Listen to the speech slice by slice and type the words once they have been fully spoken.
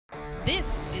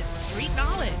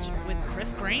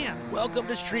Chris Graham. Welcome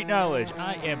to Street Knowledge.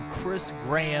 I am Chris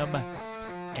Graham,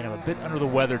 and I'm a bit under the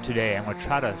weather today. I'm going to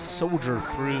try to soldier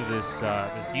through this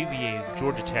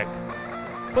UVA-Georgia Tech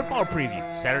football preview.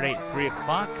 Saturday at 3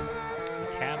 o'clock,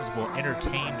 the Cavs will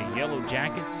entertain the Yellow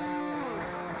Jackets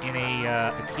in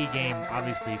a key game,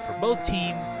 obviously, for both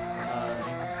teams.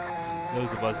 And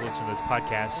those of us listening to this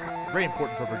podcast, very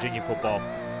important for Virginia football.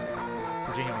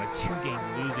 Virginia on a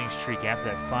two-game losing streak after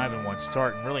that 5-1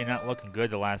 start, and really not looking good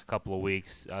the last couple of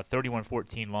weeks.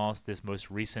 31-14 loss this most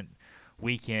recent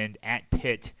weekend at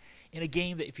Pitt in a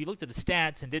game that, if you looked at the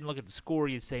stats and didn't look at the score,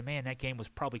 you'd say, man, that game was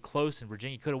probably close and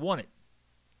Virginia could have won it.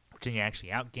 Virginia actually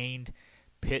outgained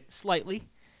Pitt slightly,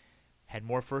 had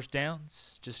more first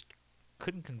downs, just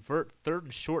couldn't convert third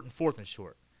and short and fourth and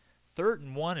short. 3rd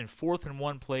and 1 and 4th and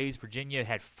 1 plays. Virginia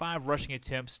had 5 rushing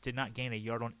attempts, did not gain a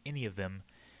yard on any of them.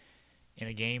 In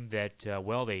a game that,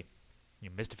 they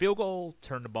missed a field goal,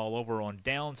 turned the ball over on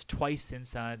downs twice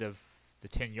inside of the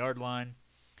 10-yard line,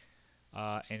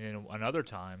 and then another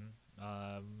time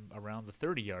around the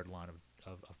 30-yard line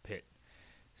of Pitt.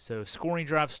 So scoring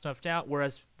drives snuffed out,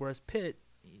 whereas Pitt,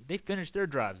 they finished their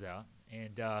drives out.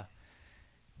 And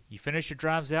you finish your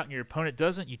drives out and your opponent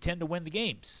doesn't, you tend to win the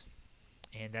games.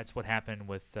 And that's what happened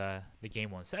with the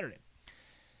game on Saturday.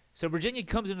 So Virginia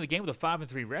comes into the game with a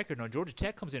 5-3 record. Now Georgia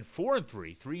Tech comes in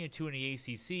 4-3, 3-2 in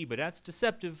the ACC, but that's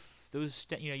deceptive.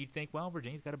 You'd think, well,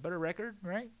 Virginia's got a better record,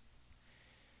 right?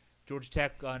 Georgia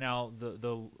Tech now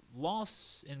the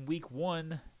loss in Week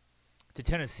 1 to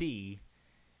Tennessee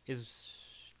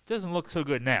doesn't look so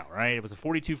good now, right? It was a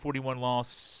 42-41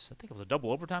 loss. I think it was a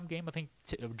double overtime game. I think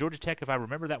Georgia Tech, if I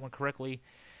remember that one correctly,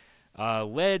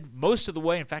 led most of the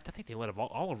way. In fact, I think they led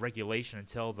all of regulation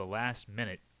until the last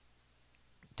minute.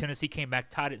 Tennessee came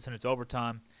back, tied it, sent it to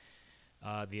overtime.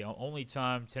 The only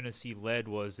time Tennessee led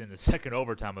was in the second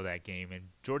overtime of that game. And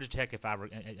Georgia Tech,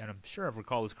 and I'm sure I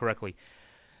recall this correctly,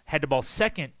 had the ball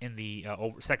second in the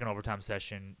second overtime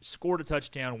session, scored a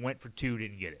touchdown, went for 2,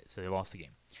 didn't get it, so they lost the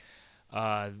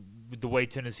game. The way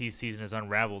Tennessee's season has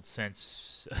unraveled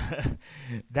since,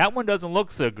 that one doesn't look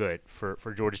so good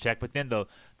for Georgia Tech. But then the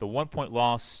 1-point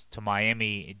loss to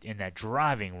Miami in that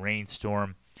driving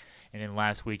rainstorm, and then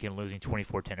last weekend losing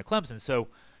 24-10 to Clemson. So,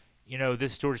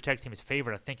 this Georgia Tech team is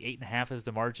favored. I think 8.5 is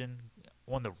the margin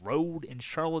on the road in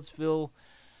Charlottesville.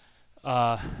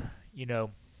 I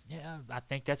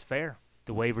think that's fair.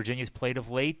 The way Virginia's played of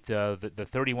late, the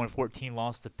 31-14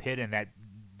 loss to Pitt, and that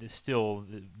still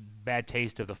the bad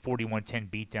taste of the 41-10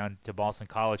 beatdown to Boston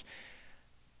College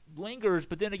lingers.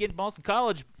 But then again, Boston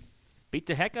College beat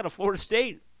the heck out of Florida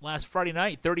State last Friday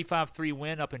night, 35-3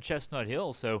 win up in Chestnut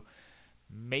Hill. So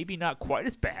maybe not quite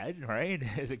as bad, right,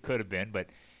 as it could have been. But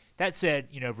that said,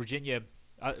 Virginia,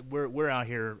 we're out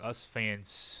here, us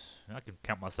fans. I can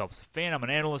count myself as a fan. I'm an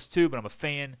analyst too, but I'm a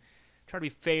fan. Try to be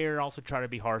fair, also try to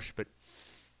be harsh. But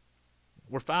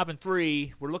we're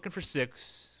 5-3. We're looking for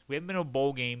 6. We haven't been in a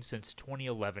bowl game since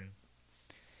 2011,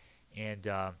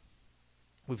 and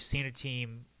we've seen a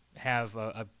team have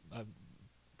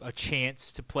a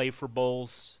chance to play for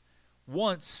bowls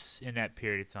once in that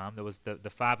period of time. There was the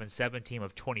 5-7 team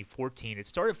of 2014. It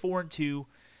started 4-2,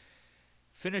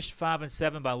 finished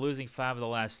 5-7 by losing 5 of the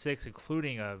last 6,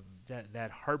 including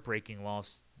that heartbreaking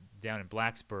loss down in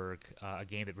Blacksburg, a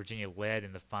game that Virginia led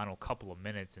in the final couple of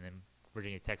minutes, and then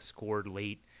Virginia Tech scored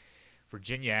late.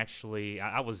 Virginia actually,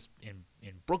 I was in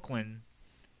Brooklyn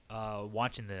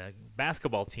watching the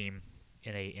basketball team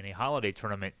in a holiday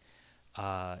tournament.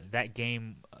 That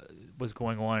game was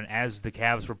going on as the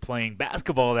Cavs were playing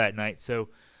basketball that night, so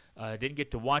I didn't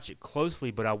get to watch it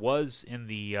closely, but I was in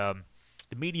the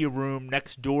media room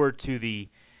next door to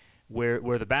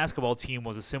where the basketball team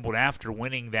was assembled after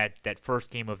winning that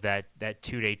first game of that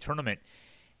 2-day tournament.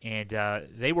 And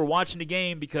they were watching the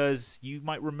game because you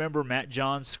might remember Matt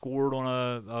Johns scored on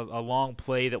a long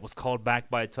play that was called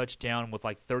back by a touchdown with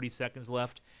like 30 seconds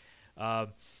left.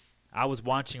 I was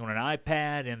watching on an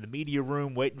iPad in the media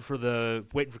room, waiting for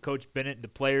Coach Bennett and the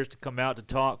players to come out to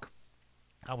talk.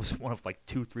 I was one of like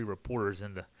 2-3 reporters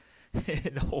in the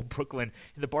whole Brooklyn,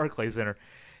 in the Barclays Center,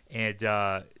 and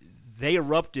they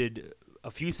erupted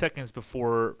a few seconds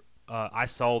before I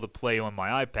saw the play on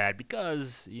my iPad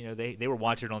because they were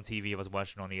watching it on TV. I was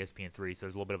watching it on ESPN3, so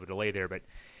there's a little bit of a delay there, but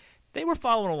they were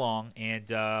following along,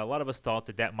 and a lot of us thought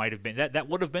that might have been that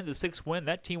would have been the 6th win.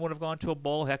 That team would have gone to a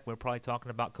bowl. Heck, we're probably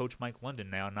talking about Coach Mike London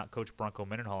now, not Coach Bronco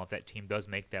Mendenhall, if that team does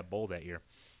make that bowl that year.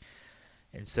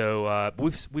 And so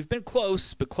we've been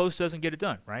close, but close doesn't get it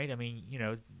done, right? I mean,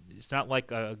 it's not like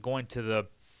going to the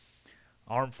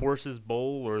Armed Forces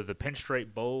Bowl or the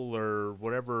Pinstripe Bowl or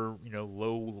whatever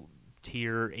low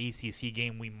tier ACC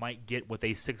game we might get with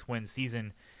a 6-win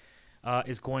season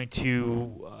is going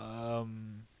to,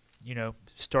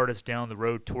 start us down the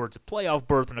road towards a playoff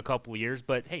berth in a couple of years.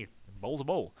 But hey, bowl's a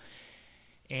bowl.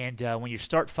 And when you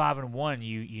start 5-1,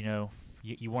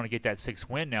 you want to get that 6th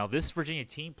win. Now this Virginia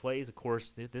team plays, of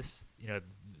course, the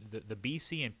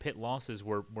BC and Pitt losses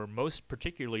were most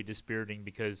particularly dispiriting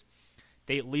because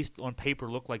they at least on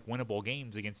paper look like winnable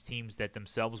games against teams that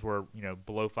themselves were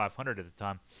below 500 at the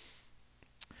time.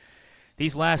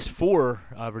 These last 4,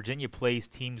 Virginia plays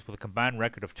teams with a combined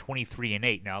record of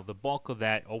 23-8. Now the bulk of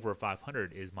that over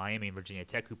 500 is Miami and Virginia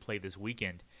Tech, who play this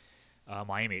weekend.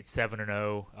 Miami at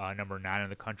 7-0, number 9 in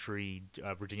the country.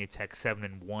 Virginia Tech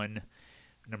 7-1,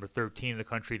 number 13 in the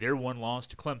country. Their one loss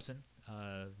to Clemson,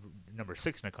 number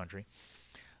 6 in the country.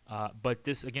 But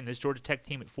this Georgia Tech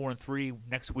team at 4-3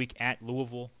 next week at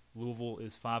Louisville. Louisville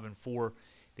is 5-4.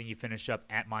 Then you finish up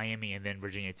at Miami and then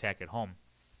Virginia Tech at home.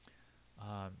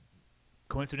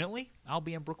 Coincidentally, I'll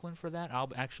be in Brooklyn for that.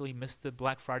 I'll actually miss the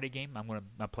Black Friday game.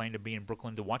 I plan to be in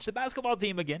Brooklyn to watch the basketball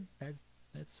team again.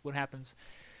 That's what happens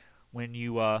when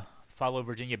you follow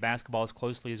Virginia basketball as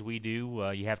closely as we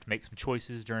do. You have to make some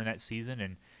choices during that season,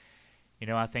 and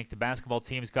I think the basketball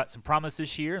team's got some promise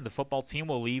this year, and the football team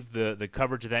will leave the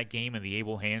coverage of that game in the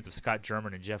able hands of Scott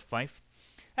German and Jeff Fife.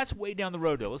 That's way down the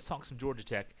road, though. Let's talk some Georgia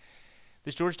Tech.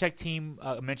 This Georgia Tech team,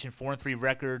 I mentioned 4-3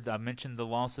 record. I mentioned the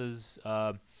losses.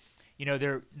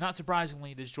 They're not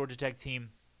surprisingly, this Georgia Tech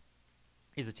team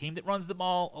is a team that runs the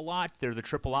ball a lot. They're the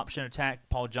triple option attack.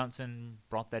 Paul Johnson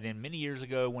brought that in many years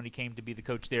ago when he came to be the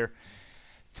coach there.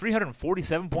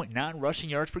 347.9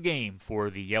 rushing yards per game for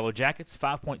the Yellow Jackets,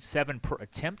 5.7 per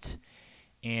attempt.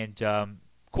 And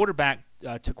quarterback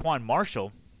Taquan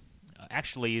Marshall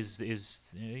actually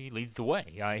he leads the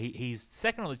way. He's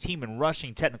second on the team in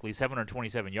rushing, technically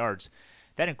 727 yards.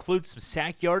 That includes some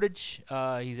sack yardage.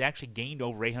 He's actually gained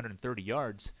over 830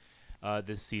 yards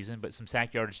this season, but some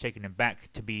sack yardage taking him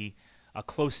back to be a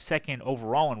close second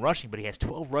overall in rushing, but he has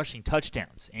 12 rushing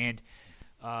touchdowns. And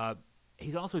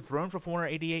he's also thrown for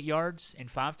 488 yards and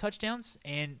 5 touchdowns.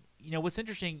 And, what's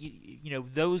interesting,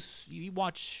 you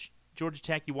watch Georgia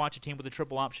Tech, you watch a team with a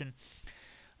triple option,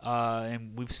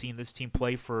 and we've seen this team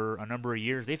play for a number of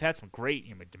years. They've had some great,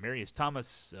 Demaryius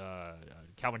Thomas,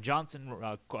 Calvin Johnson,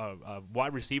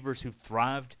 wide receivers who've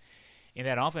thrived in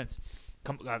that offense,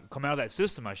 come out of that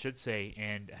system, I should say,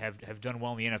 and have done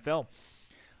well in the NFL.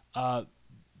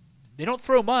 They don't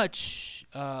throw much.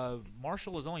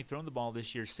 Marshall has only thrown the ball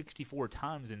this year 64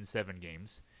 times in 7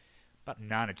 games, about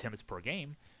 9 attempts per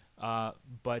game.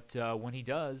 But when he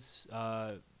does,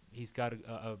 he's got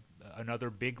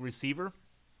another big receiver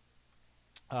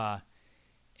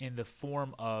in the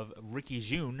form of Ricky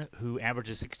June, who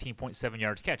averages 16.7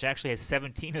 yards catch. Actually has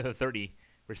 17 of the 30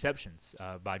 receptions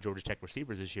by Georgia Tech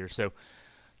receivers this year. So,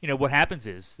 what happens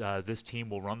is this team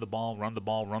will run the ball,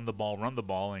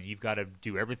 and you've got to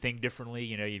do everything differently.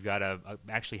 You've got to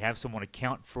actually have someone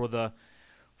account for the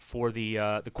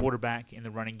quarterback in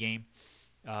the running game.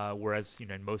 Whereas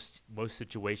in most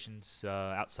situations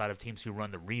outside of teams who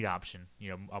run the read option,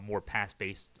 a more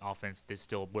pass-based offense that's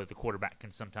still where the quarterback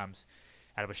can sometimes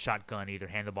out of a shotgun either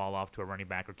hand the ball off to a running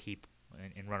back or keep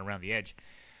and run around the edge.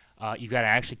 You've got to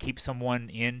actually keep someone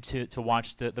in to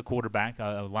watch the quarterback,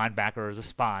 a linebacker as a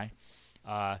spy,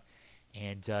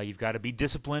 and you've got to be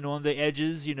disciplined on the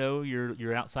edges.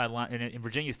 Your outside line. And in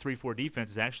Virginia's 3-4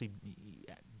 defense is actually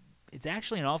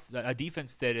a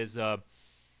defense that is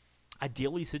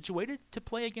ideally situated to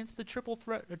play against the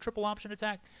triple option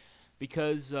attack,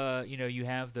 because you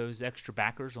have those extra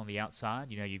backers on the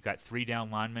outside. You've got 3 down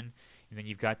linemen, and then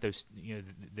you've got those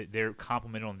they're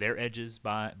complemented on their edges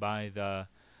by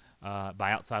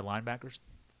outside linebackers,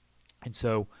 and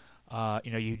so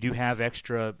you do have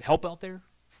extra help out there.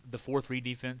 The 4-3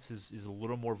 defense is a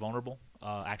little more vulnerable,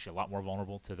 actually a lot more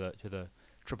vulnerable to the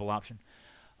triple option.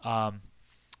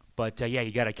 But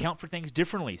you got to account for things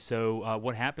differently. So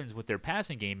what happens with their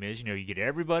passing game is, you get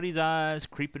everybody's eyes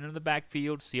creeping into the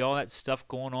backfield, see all that stuff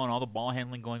going on, all the ball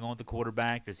handling going on with the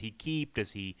quarterback. Does he keep?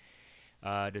 Does he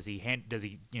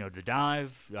the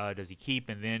dive? Does he keep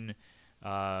and then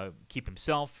keep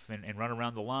himself and run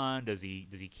around the line? Does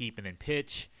he keep and then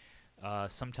pitch?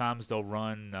 Sometimes they'll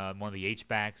run one of the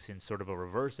H-backs in sort of a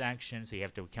reverse action, so you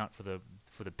have to account for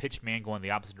the pitch man going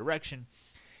the opposite direction.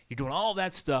 You're doing all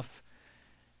that stuff,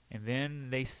 and then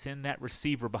they send that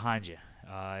receiver behind you.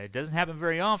 It doesn't happen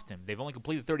very often. They've only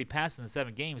completed 30 passes in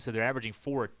 7 games, so they're averaging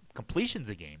 4 completions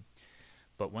a game.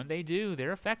 But when they do,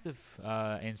 they're effective,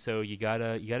 and so you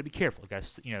gotta be careful.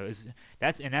 That's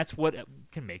what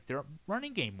can make their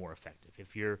running game more effective.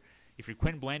 If you're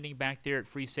Quinn Blanding back there at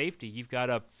free safety, you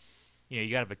gotta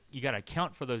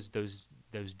account for those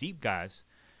deep guys.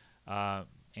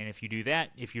 And if you do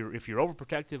that, if you're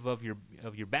overprotective of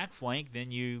your back flank,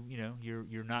 then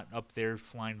you're not up there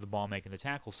flying the ball, making the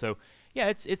tackle. So yeah,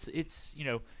 it's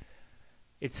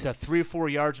 3 or 4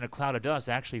 yards in a cloud of dust.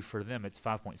 Actually, for them, it's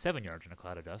 5.7 yards in a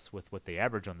cloud of dust with what they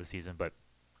average on the season. But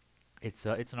it's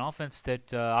an offense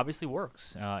that obviously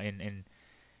works. And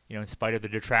in spite of the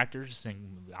detractors,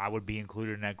 and I would be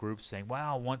included in that group, saying,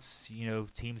 "Wow, once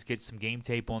teams get some game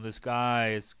tape on this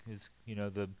guy,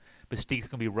 the mystique's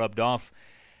gonna be rubbed off."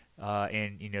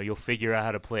 And you'll figure out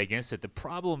how to play against it. The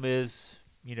problem is,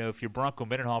 if you're Bronco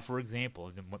Mendenhall, for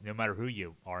example, no matter who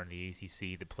you are in the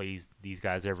ACC that plays these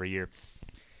guys every year,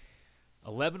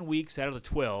 11 weeks out of the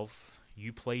 12,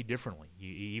 you play differently.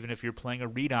 Even if you're playing a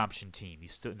read option team, you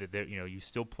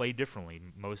still play differently.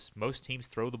 Most teams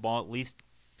throw the ball at least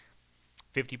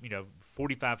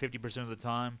 50% of the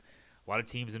time. A lot of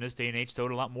teams in this day and age throw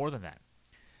it a lot more than that.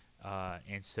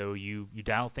 And so you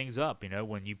dial things up.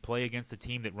 When you play against a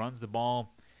team that runs the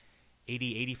ball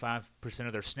 85%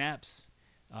 of their snaps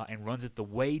and runs it the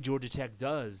way Georgia Tech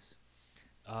does,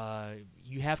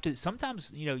 you have to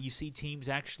sometimes, you see teams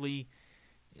actually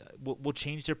will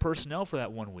change their personnel for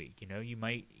that 1 week. You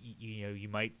might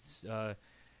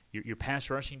your pass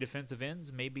rushing defensive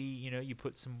ends, maybe you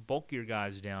put some bulkier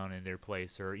guys down in their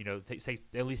place, or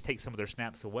at least take some of their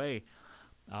snaps away,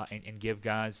 and give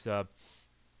guys.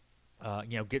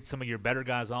 Get some of your better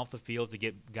guys off the field to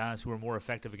get guys who are more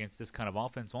effective against this kind of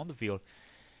offense on the field.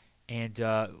 And,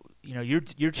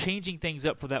 you're changing things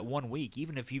up for that 1 week.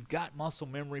 Even if you've got muscle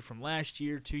memory from last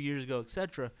year, 2 years ago,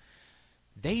 etc.,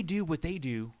 they do what they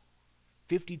do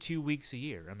 52 weeks a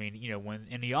year. I mean, when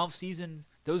in the offseason,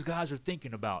 those guys are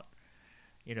thinking about,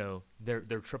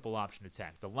 their triple option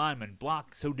attack. The linemen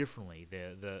block so differently.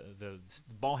 The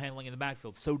ball handling in the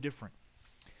backfield so different.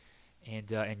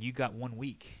 And you got 1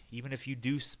 week. Even if you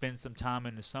do spend some time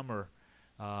in the summer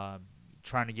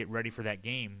trying to get ready for that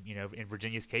game, in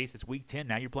Virginia's case, it's week 10.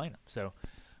 Now you're playing them. So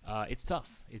it's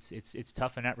tough. It's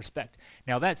tough in that respect.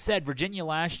 Now, that said, Virginia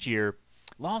last year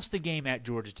lost the game at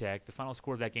Georgia Tech. The final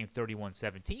score of that game,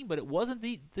 31-17, but it wasn't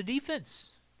the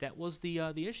defense that was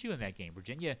the issue in that game.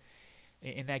 Virginia,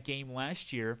 in that game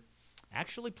last year,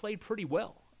 actually played pretty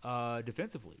well.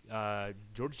 Defensively,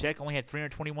 Georgia Tech only had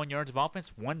 321 yards of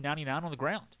offense, 199 on the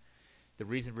ground. The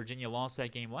reason Virginia lost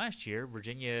that game last year,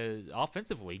 Virginia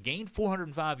offensively gained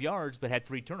 405 yards but had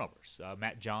 3 turnovers.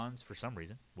 Matt Johns, for some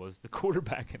reason, was the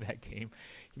quarterback in that game.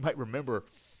 You might remember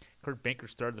Kurt Banker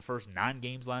started the first 9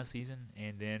 games last season,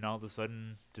 and then all of a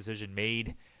sudden, decision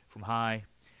made from high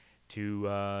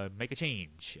to make a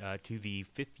change to the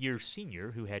 5th-year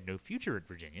senior who had no future at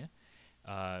Virginia.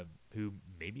 Who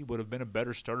maybe would have been a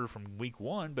better starter from week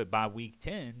 1, but by week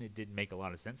 10, it didn't make a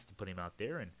lot of sense to put him out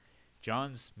there. And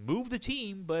Johns moved the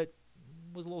team, but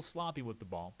was a little sloppy with the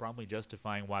ball, probably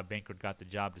justifying why Bankert got the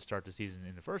job to start the season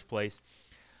in the first place.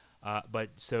 But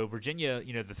so Virginia,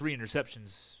 the 3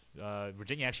 interceptions,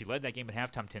 Virginia actually led that game at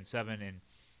halftime 10-7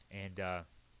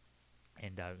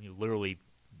 and literally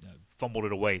fumbled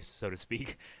it away, so to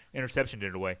speak. Interceptioned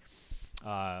it away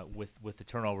with the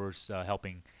turnovers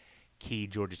helping key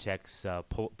Georgia Tech's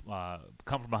come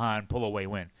from behind, pull away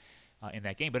win in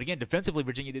that game. But again, defensively,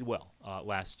 Virginia did well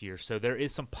last year, so there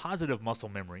is some positive muscle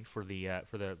memory for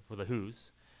the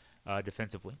Hoos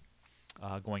defensively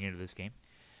going into this game.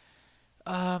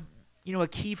 A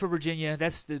key for Virginia.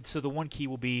 The one key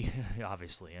will be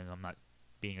obviously, and I'm not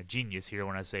being a genius here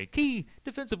when I say key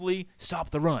defensively,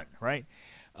 stop the run, right?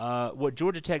 What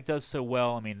Georgia Tech does so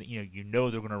well, I mean,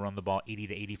 they're going to run the ball 80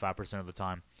 to 85% of the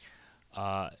time.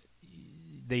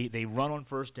 They run on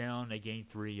first down, they gain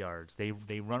 3 yards. They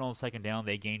run on second down,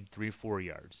 they gain 3 or 4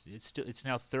 yards. It's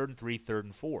now 3rd and 3, 3rd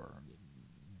and 4.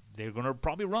 They're going to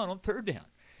probably run on third down.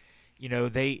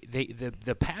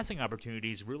 The passing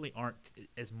opportunities really aren't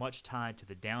as much tied to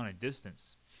the down and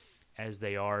distance as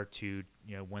they are to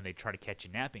when they try to catch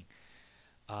you napping.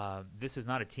 This is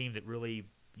not a team that really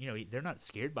they're not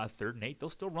scared by 3rd and 8. They'll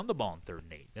still run the ball on 3rd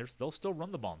and 8. They'll still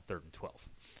run the ball on 3rd and 12.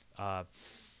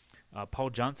 Paul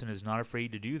Johnson is not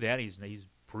afraid to do that. He's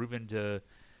proven to,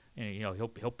 he'll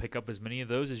pick up as many of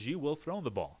those as you will throwing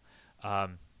the ball.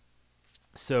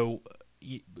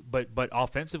 But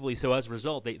offensively, so as a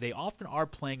result, they often are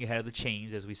playing ahead of the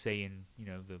chains, as we say in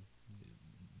the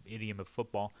idiom of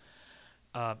football,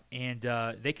 and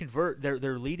they convert.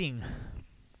 They're leading.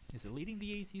 Is it leading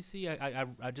the ACC?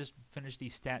 I just finished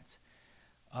these stats.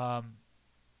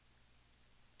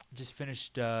 Just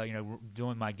finished,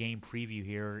 doing my game preview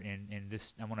here, and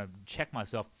this I want to check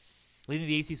myself. Leading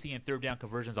the ACC in 3rd down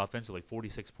conversions offensively,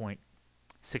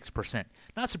 46.6%.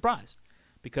 Not surprised,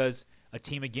 because a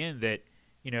team again that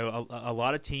a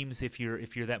lot of teams, if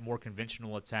you're that more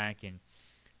conventional attack and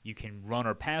you can run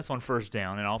or pass on first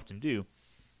down, and often do.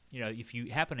 If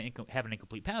you happen to have an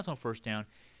incomplete pass on first down,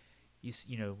 you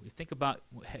think about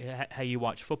how you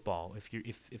watch football.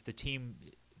 If the team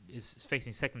is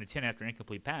facing 2nd and 10 after an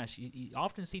incomplete pass, you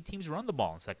often see teams run the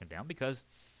ball on 2nd down, because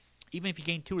even if you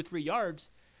gain 2 or 3 yards,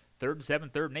 3rd and 7,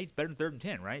 3rd and 8 is better than 3rd and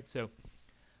 10, right? So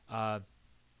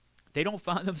they don't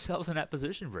find themselves in that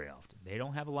position very often. They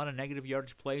don't have a lot of negative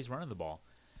yardage plays running the ball,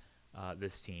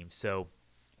 this team. So,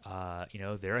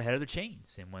 they're ahead of the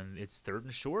chains. And when it's 3rd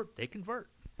and short, they convert.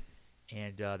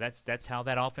 And that's how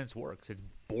that offense works. It's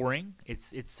boring.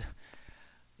 It's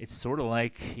sort of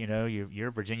like, you're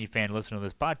a Virginia fan listening to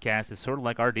this podcast. It's sort of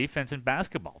like our defense in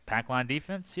basketball. Pack line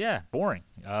defense, yeah, boring.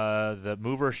 The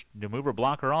mover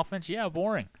blocker offense, yeah,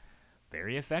 boring.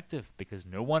 Very effective because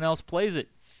no one else plays it.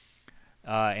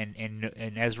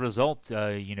 And as a result,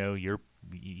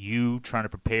 you trying to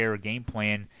prepare a game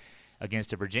plan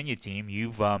against a Virginia team.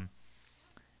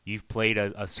 You've played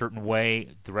a certain way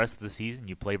the rest of the season.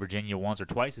 You play Virginia once or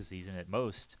twice a season at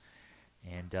most,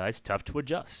 and it's tough to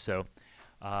adjust. So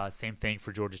same thing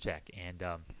for Georgia Tech, and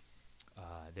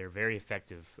they're very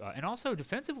effective, and also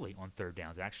defensively on 3rd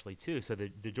downs actually too. So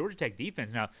the Georgia Tech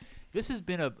defense, now this has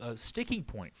been a sticking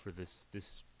point for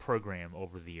this program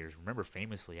over the years. Remember,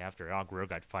 famously, after Al Guerrero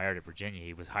got fired at Virginia,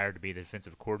 he was hired to be the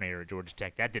defensive coordinator at Georgia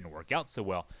Tech. That didn't work out so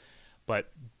well,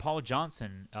 but Paul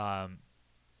Johnson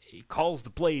he calls the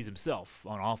plays himself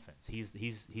on offense.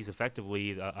 He's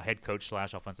effectively a head coach /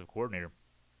 offensive coordinator,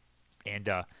 and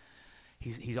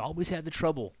he's always had the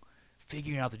trouble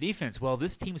figuring out the defense. Well,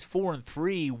 this team's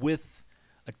 4-3 with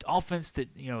an offense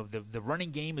that the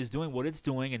running game is doing what it's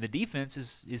doing, and the defense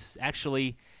is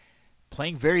actually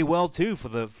playing very well too for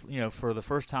the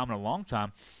first time in a long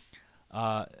time.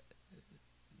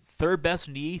 3rd best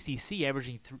in the ACC,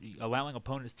 allowing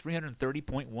opponents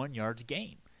 330.1 yards a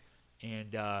game.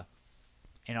 And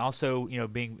also,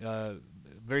 being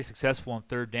very successful on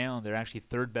 3rd down. They're actually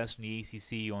 3rd best in the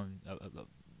ACC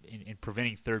in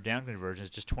preventing 3rd down conversions.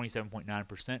 Just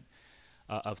 27.9%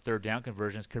 of 3rd down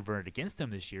conversions converted against them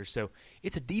this year. So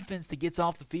it's a defense that gets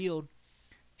off the field.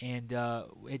 And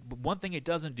one thing it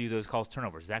doesn't do, though, is cause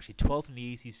turnovers. It's actually 12th in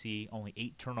the ACC, only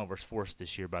 8 turnovers forced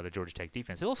this year by the Georgia Tech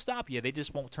defense. It'll stop you. They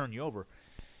just won't turn you over.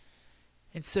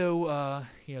 And so,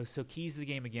 so keys to the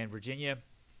game again. Virginia,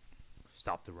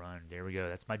 stop the run. There we go.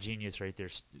 That's my genius right there.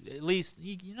 At least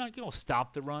you're not going to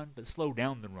stop the run, but slow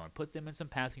down the run. Put them in some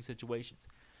passing situations.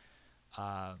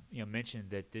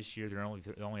 Mentioned that this year they're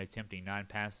only attempting 9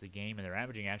 passes a game, and they're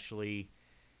averaging actually,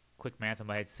 quick math in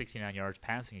my head, 69 yards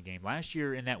passing a game. Last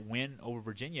year in that win over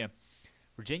Virginia,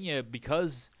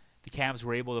 because the Cavs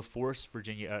were able to force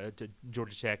to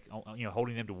Georgia Tech,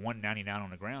 holding them to 199 on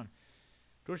the ground,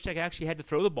 Georgia Tech actually had to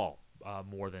throw the ball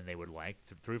more than they would like.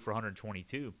 Threw for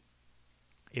 122.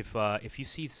 If you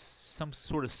see some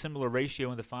sort of similar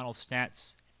ratio in the final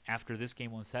stats after this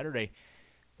game on Saturday,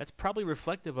 that's probably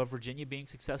reflective of Virginia being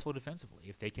successful defensively.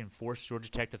 If they can force Georgia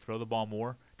Tech to throw the ball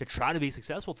more, to try to be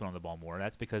successful throwing the ball more,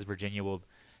 that's because Virginia will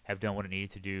have done what it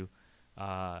needed to do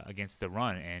against the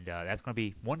run, and that's going to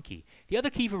be one key. The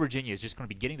other key for Virginia is just going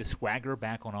to be getting the swagger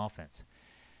back on offense.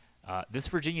 This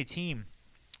Virginia team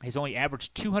has only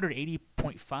averaged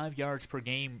 280.5 yards per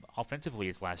game offensively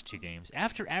its last 2 games.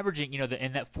 After averaging,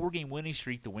 in that 4-game winning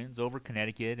streak, the wins over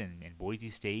Connecticut and Boise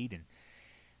State,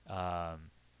 and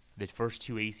the first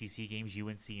 2 ACC games,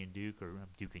 UNC and Duke, or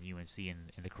Duke and UNC in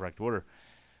the correct order,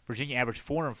 Virginia averaged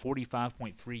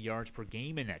 445.3 yards per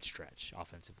game in that stretch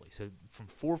offensively. So from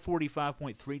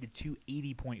 445.3 to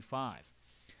 280.5.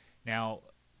 Now,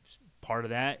 part of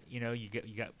that, you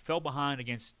fell behind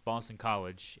against Boston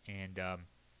College, and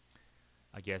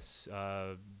I guess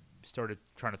started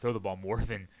trying to throw the ball more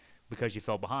than because you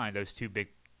fell behind. Those 2 big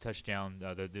touchdowns,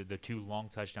 the 2 long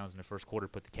touchdowns in the first quarter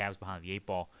put the Cavs behind the 8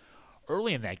 ball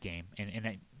early in that game.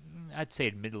 And I'd say,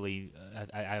 admittedly,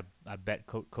 I bet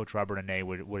Coach Robert Ane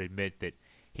would admit that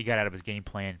he got out of his game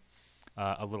plan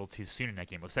a little too soon in that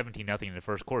game. It was 17-0 in the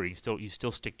first quarter. You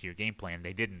still stick to your game plan.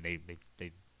 They didn't.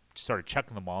 They started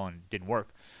chucking the ball and it didn't work.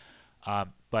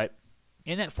 But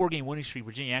in that 4-game winning streak,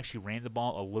 Virginia actually ran the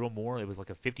ball a little more. It was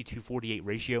like a 52-48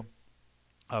 ratio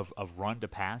of run to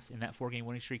pass in that 4-game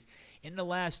winning streak. In the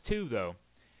last 2, though,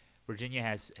 Virginia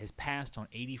has passed on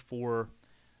 84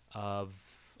 of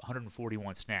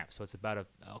 141 snaps. So it's about a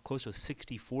close to a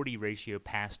 60-40 ratio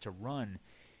pass to run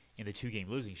in the 2-game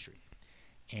losing streak.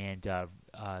 And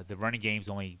the running game's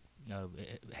only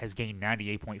has gained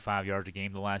 98.5 yards a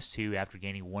game the last 2 after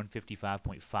gaining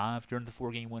 155.5 during the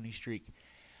 4-game winning streak.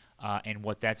 And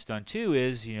what that's done, too,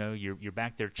 is, you're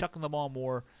back there chucking the ball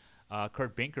more.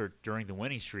 Kurt Binkert, during the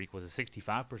winning streak, was a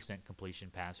 65% completion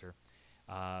passer.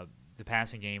 The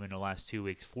passing game in the last 2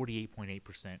 weeks,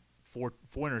 48.8%, four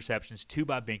interceptions, 2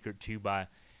 by Binkert, 2 by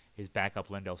his backup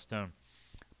Lendell Stone.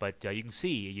 But you can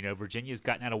see, Virginia's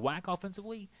gotten out of whack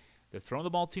offensively. They're throwing the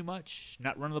ball too much,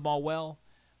 not running the ball well,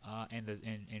 and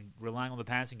relying on the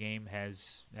passing game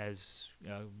has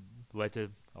led to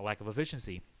a lack of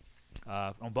efficiency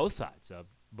on both sides,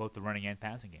 both the running and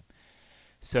passing game.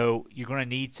 So you're going to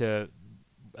need to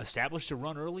establish the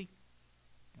run early.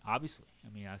 Obviously,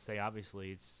 I say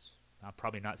obviously. I'm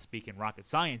probably not speaking rocket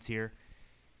science here.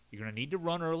 You're going to need to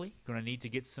run early. You're going to need to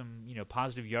get some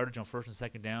positive yardage on first and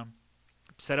second down.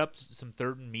 Set up some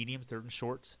third and mediums, third and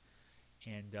shorts,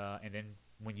 and then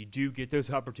when you do get those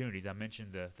opportunities, I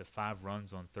mentioned the 5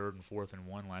 runs on 3rd and 4th and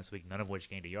 1 last week, none of which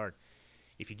gained a yard.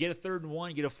 If you get a 3rd and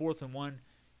 1, you get a 4th and 1, you're going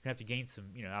to have to gain some,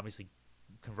 obviously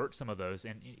convert some of those.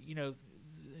 And,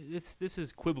 this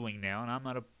is quibbling now, and I'm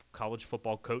not a college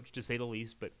football coach to say the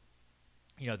least, but,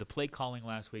 the play calling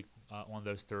last week on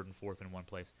those 3rd and 4th and 1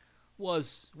 plays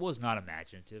was not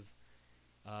imaginative.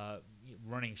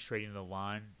 Running straight into the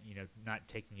line, not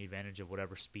taking advantage of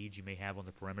whatever speed you may have on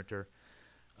the perimeter.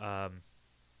 So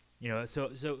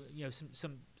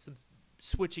some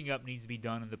switching up needs to be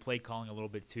done in the play calling a little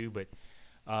bit too. But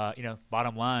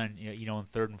bottom line, on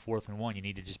 3rd and 4th and 1, you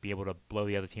need to just be able to blow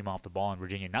the other team off the ball. In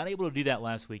Virginia, not able to do that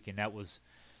last week, and that was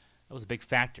a big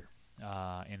factor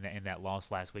in that loss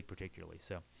last week, particularly.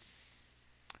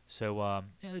 So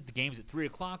the game's at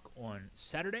 3:00 on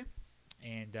Saturday,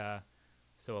 and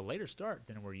so a later start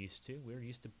than we're used to.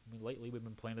 Lately we've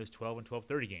been playing those 12 and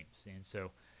 12:30 games, and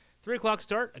so 3:00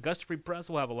 start. Augusta Free Press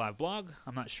will have a live blog.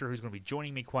 I'm not sure who's going to be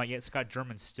joining me quite yet. Scott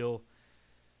German's still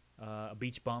a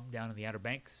beach bum down in the Outer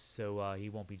Banks, so he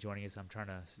won't be joining us. I'm trying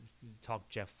to talk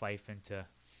Jeff Fife into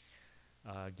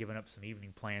giving up some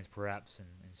evening plans, perhaps, and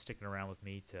sticking around with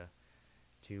me to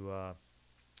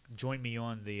join me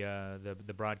on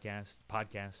the broadcast,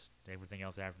 podcast, everything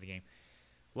else after the game.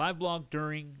 Live blog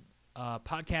during,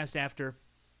 podcast after,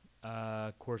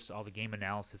 of course, all the game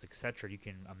analysis, etc. You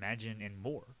can imagine, and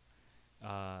more.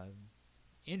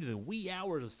 Into the wee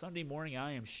hours of Sunday morning,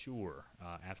 I am sure,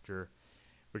 after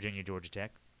Virginia-Georgia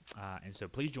Tech. And so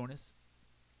please join us.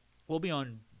 We'll be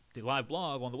on the live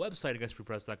blog on the website,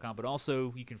 AugustaFreePress.com, but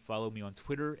also you can follow me on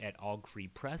Twitter at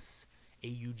AugFreePress,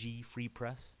 AUG Free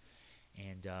Press.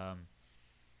 And, I'll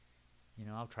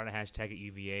try to hashtag it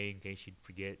UVA in case you'd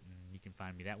forget, and you can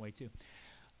find me that way too.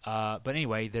 But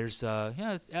anyway, there's,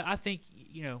 I think,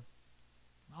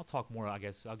 I'll talk more, I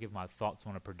guess. I'll give my thoughts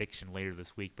on a prediction later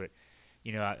this week, but,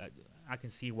 I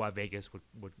can see why Vegas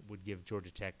would give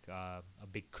Georgia Tech a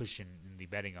big cushion in the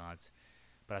betting odds.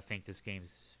 But I think this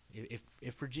game's,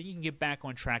 if Virginia can get back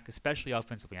on track, especially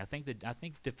offensively, I think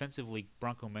defensively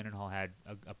Bronco Mendenhall had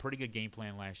a pretty good game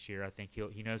plan last year. I think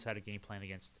he knows how to game plan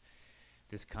against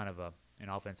this kind of an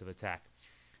offensive attack.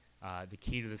 The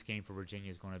key to this game for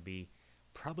Virginia is going to be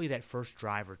probably that first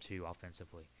drive or two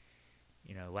offensively.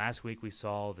 Last week we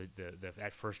saw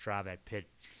that first drive at Pitt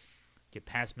get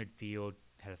past midfield,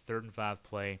 had a 3rd and 5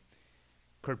 play.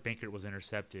 Kurt Binkert was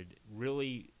intercepted.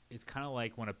 Really, it's kind of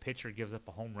like when a pitcher gives up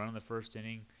a home run in the first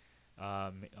inning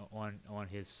on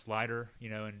his slider,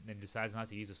 and decides not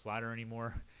to use a slider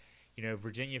anymore.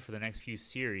 Virginia for the next few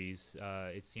series,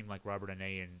 it seemed like Robert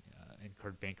Ane and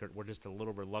Kurt Binkert were just a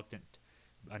little reluctant.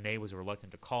 Ane was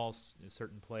reluctant to call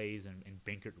certain plays, and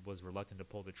Binkert was reluctant to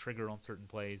pull the trigger on certain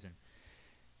plays, and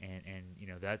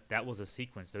that was a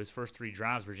sequence. Those first 3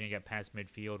 drives, Virginia got past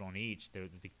midfield on each, the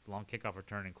long kickoff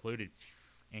return included,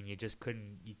 and you just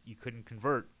couldn't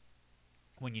convert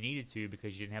when you needed to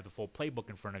because you didn't have the full playbook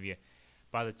in front of you.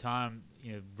 By the time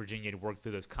Virginia had worked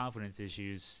through those confidence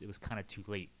issues, it was kind of too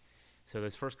late. So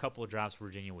those first couple of drives for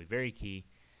Virginia will be very key.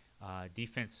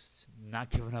 Defense not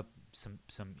giving up some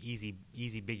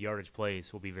easy big yardage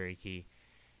plays will be very key.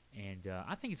 And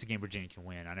I think it's a game Virginia can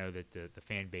win. I know that the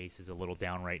fan base is a little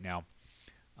down right now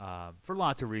for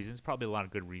lots of reasons, probably a lot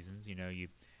of good reasons. You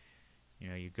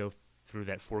go through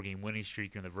that 4-game winning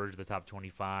streak, you're on the verge of the top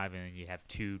 25, and then you have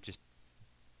 2 just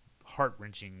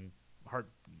heart-wrenching,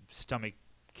 stomach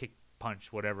kick,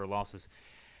 punch, whatever losses.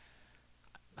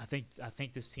 I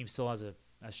think this team still has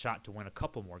a shot to win a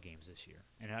couple more games this year.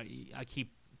 And I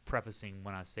keep prefacing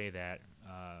when I say that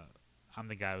I'm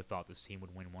the guy who thought this team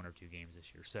would win 1 or 2 games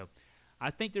this year. So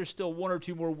I think there's still 1 or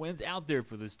 2 more wins out there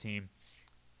for this team.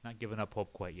 Not giving up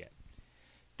hope quite yet.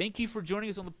 Thank you for joining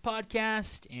us on the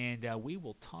podcast, and we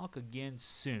will talk again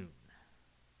soon.